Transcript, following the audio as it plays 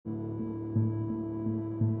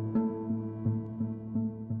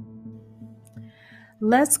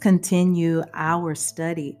Let's continue our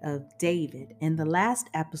study of David. In the last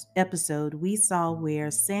episode, we saw where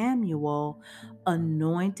Samuel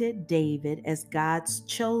anointed David as God's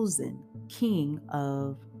chosen king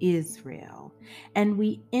of Israel. And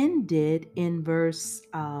we ended in verse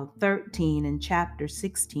 13 in chapter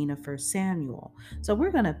 16 of 1 Samuel. So we're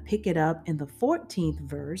going to pick it up in the 14th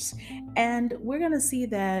verse, and we're going to see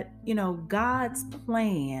that, God's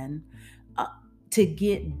plan uh, to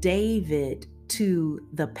get David to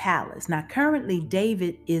the palace. Now, currently,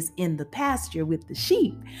 David is in the pasture with the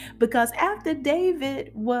sheep because after David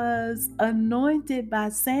was anointed by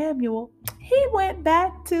Samuel, he went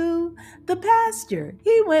back to the pasture.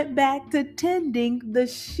 He went back to tending the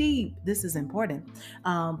sheep. This is important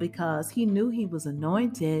because he knew he was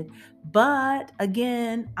anointed. But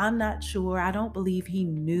again, I'm not sure. I don't believe he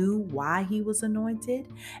knew why he was anointed.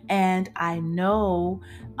 And I know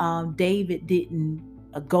David didn't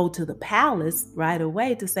go to the palace right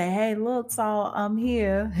away to say, hey, look, Saul, I'm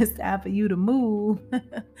here. It's time for you to move.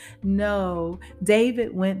 No,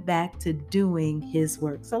 David went back to doing his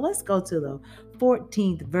work. So let's go to the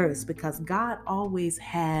 14th verse because God always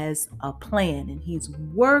has a plan and he's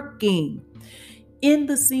working in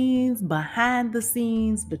the scenes, behind the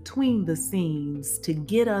scenes, between the scenes to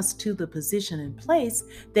get us to the position and place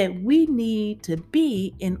that we need to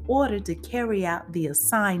be in order to carry out the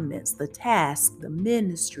assignments, the task, the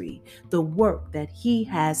ministry, the work that He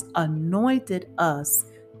has anointed us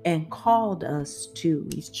and called us to.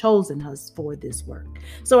 He's chosen us for this work.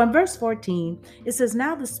 So in verse 14, it says,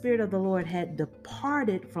 now the Spirit of the Lord had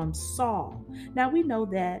departed from Saul. Now we know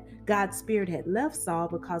that God's Spirit had left Saul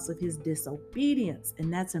because of his disobedience,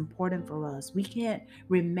 and that's important for us. We can't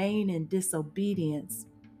remain in disobedience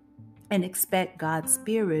and expect God's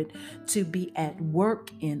Spirit to be at work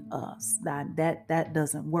in us. That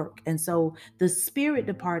doesn't work. And so the Spirit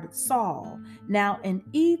departed Saul. Now an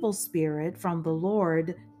evil spirit from the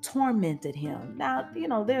Lord tormented him. Now,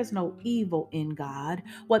 there's no evil in God.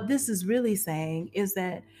 What this is really saying is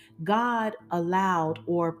that God allowed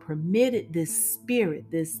or permitted this spirit,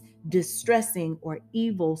 this distressing or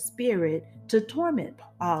evil spirit, to torment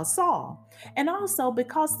Saul. And also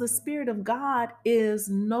because the Spirit of God is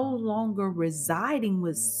no longer residing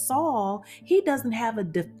with Saul, he doesn't have a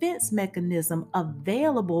defense mechanism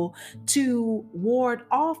available to ward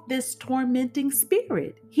off this tormenting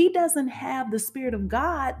spirit. He doesn't have the Spirit of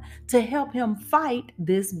God to help him fight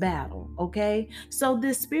this battle, okay? So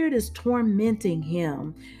this spirit is tormenting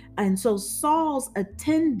him. And so Saul's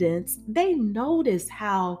attendants, they notice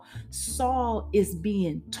how Saul is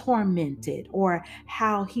being tormented or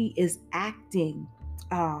how he is acting.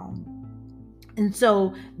 And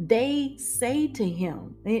so they say to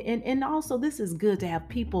him, and also this is good to have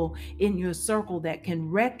people in your circle that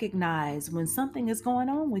can recognize when something is going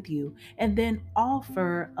on with you and then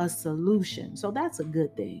offer a solution. So that's a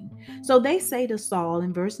good thing. So they say to Saul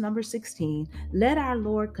in verse number 16, let our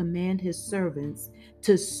Lord command his servants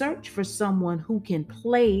to search for someone who can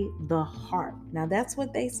play the harp. Now that's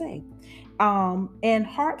what they say. And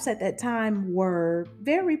harps at that time were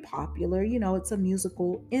very popular. It's a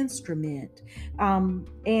musical instrument.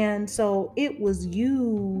 And so it was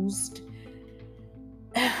used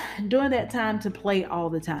during that time to play all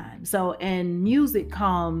the time. So, and music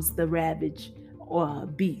calms the ravaged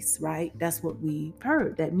beast, right? That's what we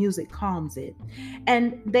heard, that music calms it.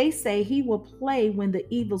 And they say he will play when the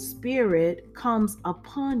evil spirit comes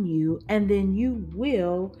upon you, and then you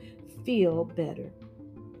will feel better.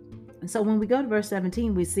 And so when we go to verse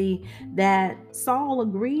 17, we see that Saul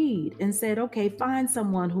agreed and said, okay, find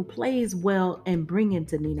someone who plays well and bring him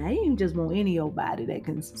to me. Now, he didn't just want any old body that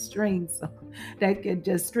can that can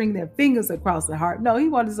just string their fingers across the harp. No, he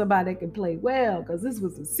wanted somebody that can play well because this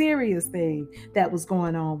was a serious thing that was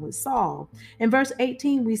going on with Saul. In verse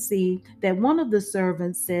 18, we see that one of the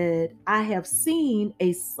servants said, I have seen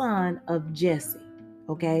a son of Jesse.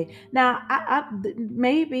 Okay. Now,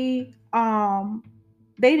 maybe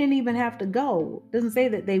they didn't even have to go. It doesn't say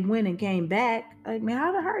that they went and came back. I mean,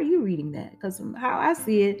 how are you reading that? Because how I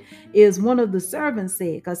see it is one of the servants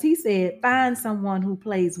said, because he said, find someone who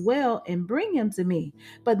plays well and bring him to me.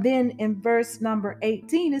 But then in verse number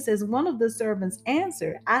 18, it says, one of the servants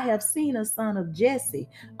answered, I have seen a son of Jesse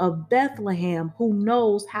of Bethlehem who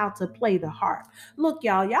knows how to play the harp. Look,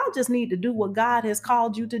 y'all just need to do what God has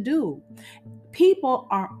called you to do. People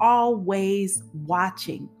are always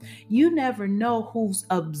watching. You never know who's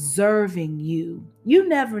observing you. You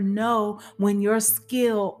never know when your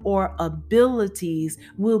skill or abilities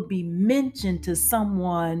will be mentioned to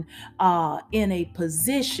someone in a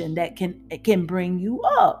position that can bring you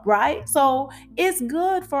up, right? So it's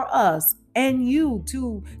good for us and you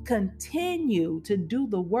to continue to do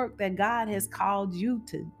the work that God has called you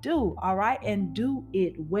to do, all right, and do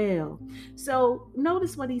it well. So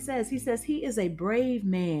notice what he says. He says he is a brave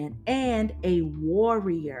man and a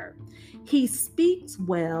warrior. He speaks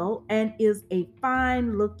well and is a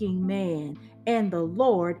fine looking man, and the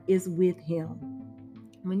Lord is with him.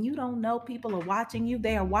 When you don't know people are watching you,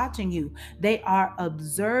 they are watching you. They are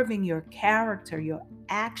observing your character, your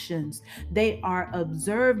actions. They are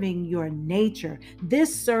observing your nature.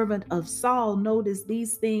 This servant of Saul noticed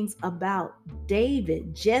these things about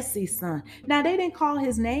David, Jesse's son. Now, they didn't call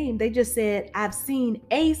his name, they just said, I've seen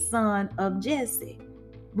a son of Jesse.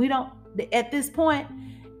 We don't, at this point,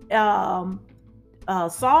 um,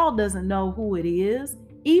 Saul doesn't know who it is.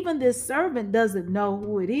 Even this servant doesn't know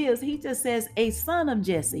who it is. He just says a son of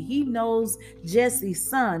Jesse. He knows Jesse's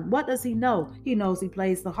son. What does he know? He knows he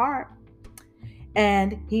plays the harp,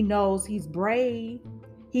 and he knows he's brave.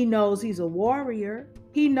 He knows he's a warrior.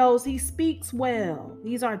 He knows he speaks well.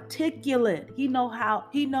 He's articulate. He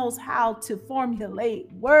knows how to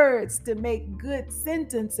formulate words to make good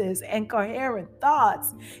sentences and coherent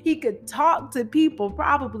thoughts. He could talk to people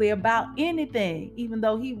probably about anything. Even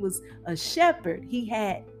though he was a shepherd, he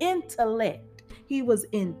had intellect. He was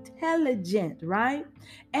intelligent, right?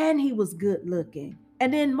 And he was good looking.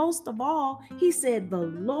 And then most of all, he said the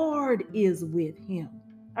Lord is with him.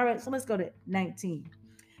 All right, so let's go to 19.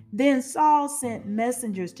 Then Saul sent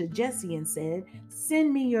messengers to Jesse and said,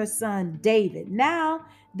 Send me your son David. Now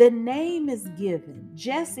the name is given.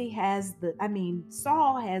 Saul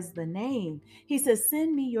has the name. He says,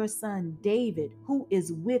 Send me your son David, who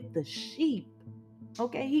is with the sheep.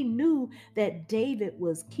 Okay, he knew that David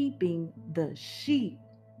was keeping the sheep.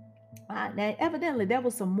 Now, evidently, there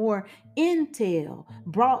was some more intel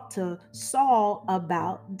brought to Saul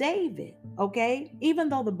about David. Okay, even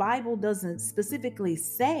though the Bible doesn't specifically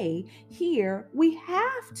say here, we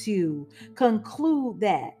have to conclude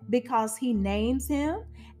that because he names him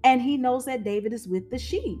and he knows that David is with the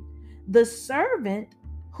sheep. The servant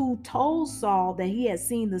who told Saul that he had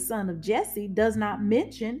seen the son of Jesse does not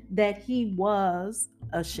mention that he was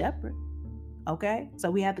a shepherd. Okay, so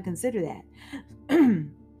we have to consider that.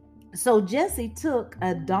 So Jesse took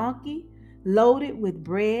a donkey loaded with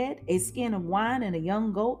bread, a skin of wine, and a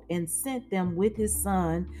young goat, and sent them with his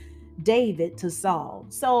son David to Saul.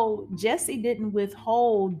 So Jesse didn't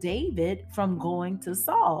withhold David from going to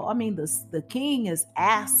Saul. I mean, the king is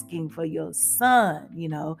asking for your son,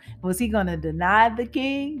 Was he going to deny the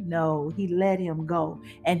king? No, he let him go.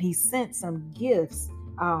 And he sent some gifts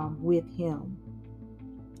with him.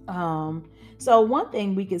 So one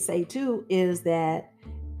thing we could say too is that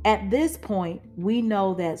at this point, we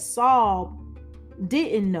know that Saul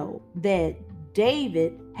didn't know that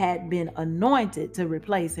David had been anointed to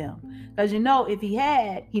replace him. Because if he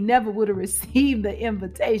had, he never would have received the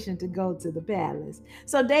invitation to go to the palace.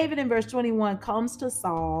 So David in verse 21 comes to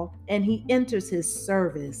Saul and he enters his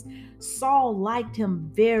service. Saul liked him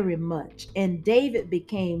very much, and David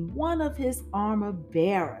became one of his armor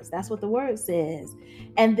bearers. That's what the word says.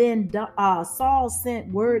 And then Saul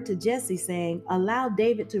sent word to Jesse saying, Allow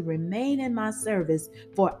David to remain in my service,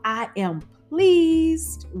 for I am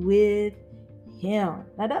pleased with him.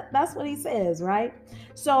 Now that's what he says, right?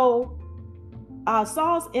 So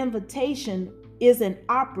Saul's invitation is an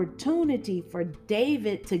opportunity for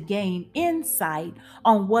David to gain insight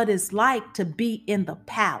on what it's like to be in the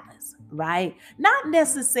palace, right? Not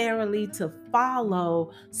necessarily to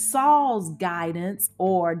follow Saul's guidance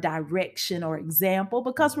or direction or example,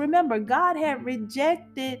 because remember, God had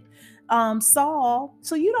rejected Saul.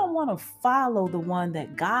 So you don't want to follow the one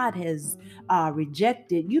that God has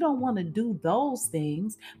rejected. You don't want to do those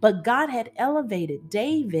things. But God had elevated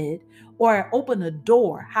David or opened a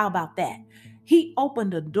door. How about that? He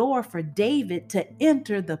opened a door for David to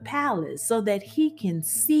enter the palace so that he can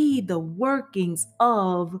see the workings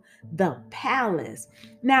of the palace.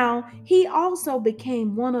 Now, he also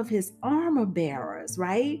became one of his armor bearers,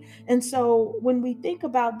 right? And so when we think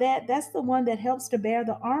about that, that's the one that helps to bear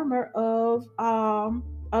the armor of the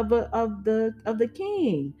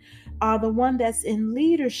king, the one that's in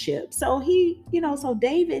leadership. So so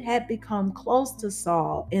David had become close to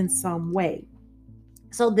Saul in some way.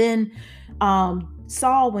 So then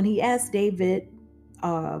Saul, when he asked David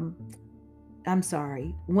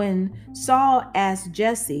when Saul asked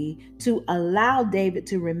Jesse to allow David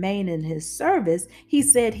to remain in his service, he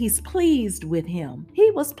said he's pleased with him.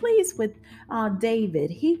 He was pleased with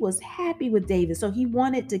David. He was happy with David, so he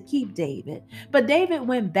wanted to keep David. But David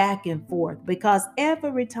went back and forth because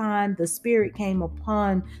every time the Spirit came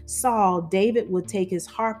upon Saul, David would take his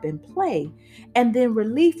harp and play, and then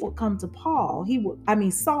relief would come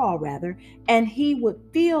to Saul rather, and he would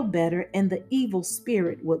feel better and the evil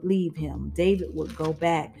spirit would leave him. David would go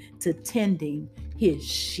back to tending his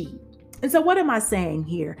sheep. And so, what am I saying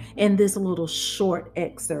here in this little short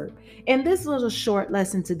excerpt? In this little short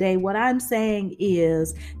lesson today, what I'm saying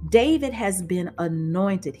is David has been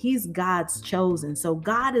anointed. He's God's chosen. So,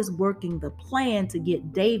 God is working the plan to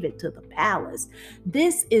get David to the palace.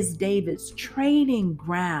 This is David's training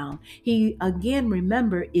ground. He, again,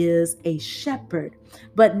 remember, is a shepherd.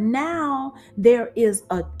 But now there is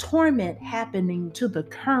a torment happening to the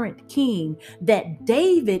current king that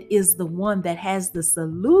David is the one that has the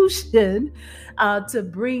solution to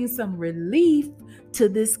bring some relief to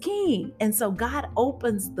this king. And so God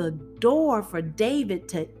opens the door for David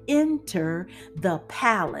to enter the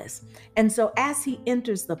palace. And so as he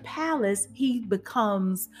enters the palace, he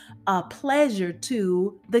becomes a pleasure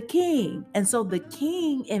to the king. And so the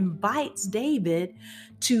king invites David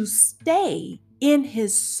to stay in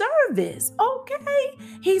his service. Okay,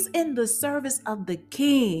 he's in the service of the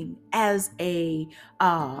king as a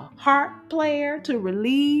harp player to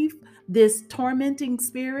relieve this tormenting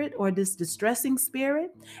spirit or this distressing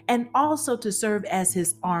spirit, and also to serve as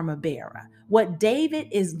his armor bearer. What David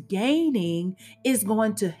is gaining is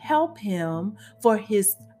going to help him for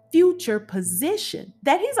his future position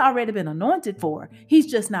that he's already been anointed for. He's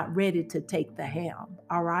just not ready to take the helm.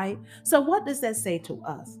 All right. So, what does that say to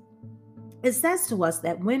us? It says to us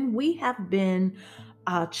that when we have been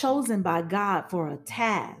chosen by God for a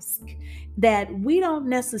task, that we don't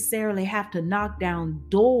necessarily have to knock down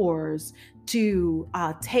doors to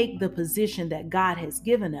take the position that God has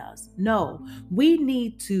given us. No, we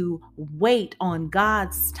need to wait on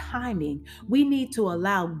God's timing. We need to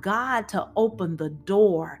allow God to open the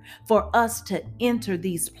door for us to enter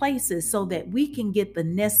these places so that we can get the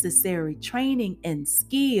necessary training and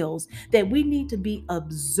skills that we need to be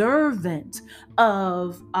observant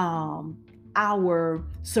of our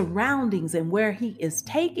surroundings and where he is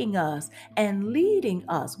taking us and leading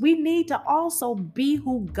us. We need to also be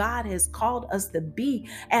who God has called us to be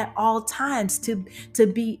at all times, to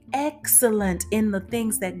be excellent in the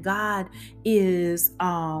things that God is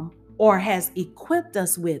or has equipped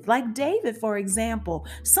us with. Like David, for example,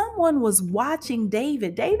 someone was watching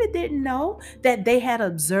David. David didn't know that they had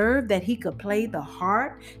observed that he could play the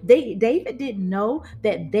harp. David didn't know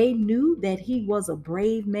that they knew that he was a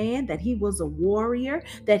brave man, that he was a warrior,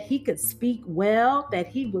 that he could speak well, that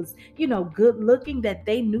he was, good looking, that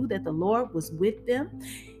they knew that the Lord was with them.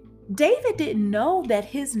 David didn't know that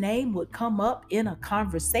his name would come up in a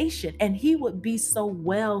conversation and he would be so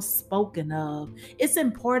well spoken of. It's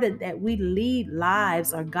important that we lead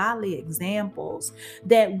lives or godly examples,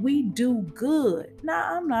 that we do good.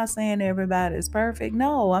 Now, I'm not saying everybody's perfect.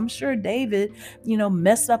 No, I'm sure David,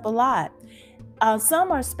 messed up a lot.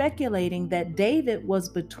 Some are speculating that David was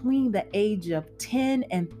between the age of 10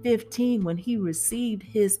 and 15 when he received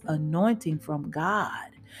his anointing from God.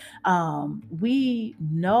 We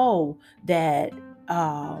know that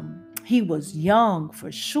he was young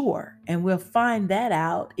for sure, and we'll find that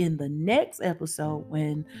out in the next episode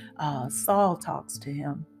when Saul talks to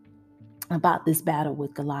him about this battle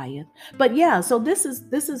with Goliath. But yeah, so this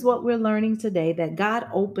is what we're learning today, that God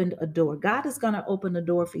opened a door. God is going to open a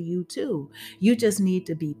door for you too. You just need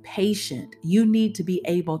to be patient. You need to be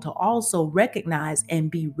able to also recognize and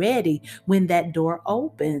be ready when that door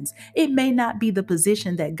opens. It may not be the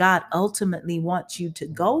position that God ultimately wants you to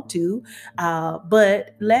go to,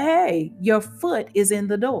 but hey, your foot is in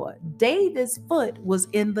the door. David's foot was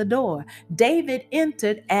in the door. David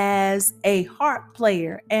entered as a harp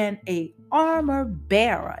player and an armor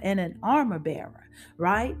bearer,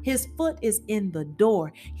 right? His foot is in the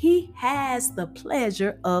door. He has the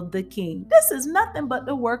pleasure of the king. This is nothing but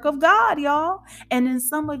the work of God, y'all. And in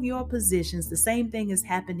some of your positions, the same thing is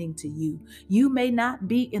happening to you. You may not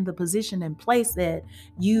be in the position and place that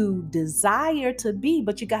you desire to be,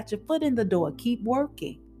 but you got your foot in the door. Keep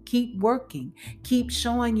working. Keep working, keep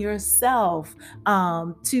showing yourself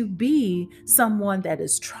to be someone that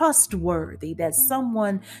is trustworthy, that's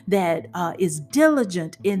someone that is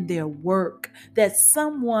diligent in their work, that's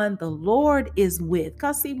someone the Lord is with.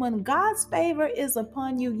 Because see, when God's favor is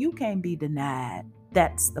upon you, you can't be denied.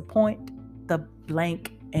 That's the point, the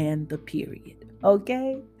blank, and the period.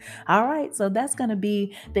 Okay. All right. So that's going to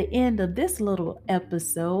be the end of this little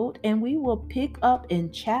episode. And we will pick up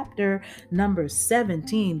in chapter number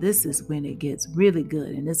 17. This is when it gets really good.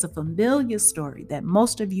 And it's a familiar story that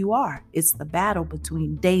most of you are. It's the battle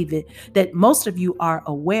between David that most of you are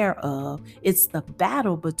aware of. It's the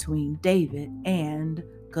battle between David and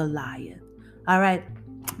Goliath. All right.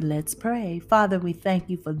 Let's pray. Father, we thank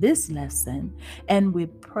you for this lesson. And we're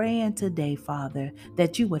praying today, Father,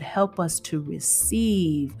 that you would help us to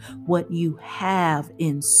receive what you have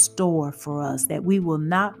in store for us, that we will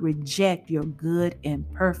not reject your good and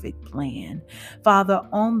perfect plan. Father,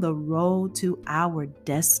 on the road to our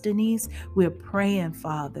destinies, we're praying,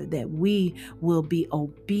 Father, that we will be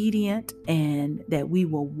obedient and that we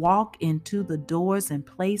will walk into the doors and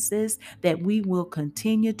places, that we will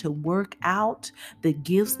continue to work out the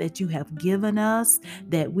gifts that you have given us,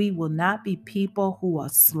 that we will not be people who are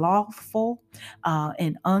slothful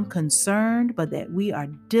and unconcerned, but that we are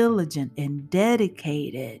diligent and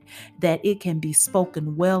dedicated, that it can be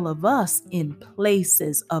spoken well of us in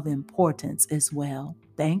places of importance as well.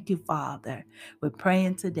 Thank you, Father. We're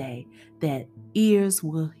praying today that ears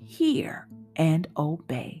will hear and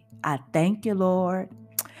obey. I thank you, Lord.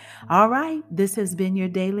 All right, this has been your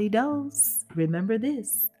daily dose. Remember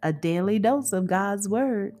this, a daily dose of God's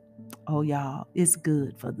word. Oh, y'all, it's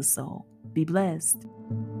good for the soul. Be blessed.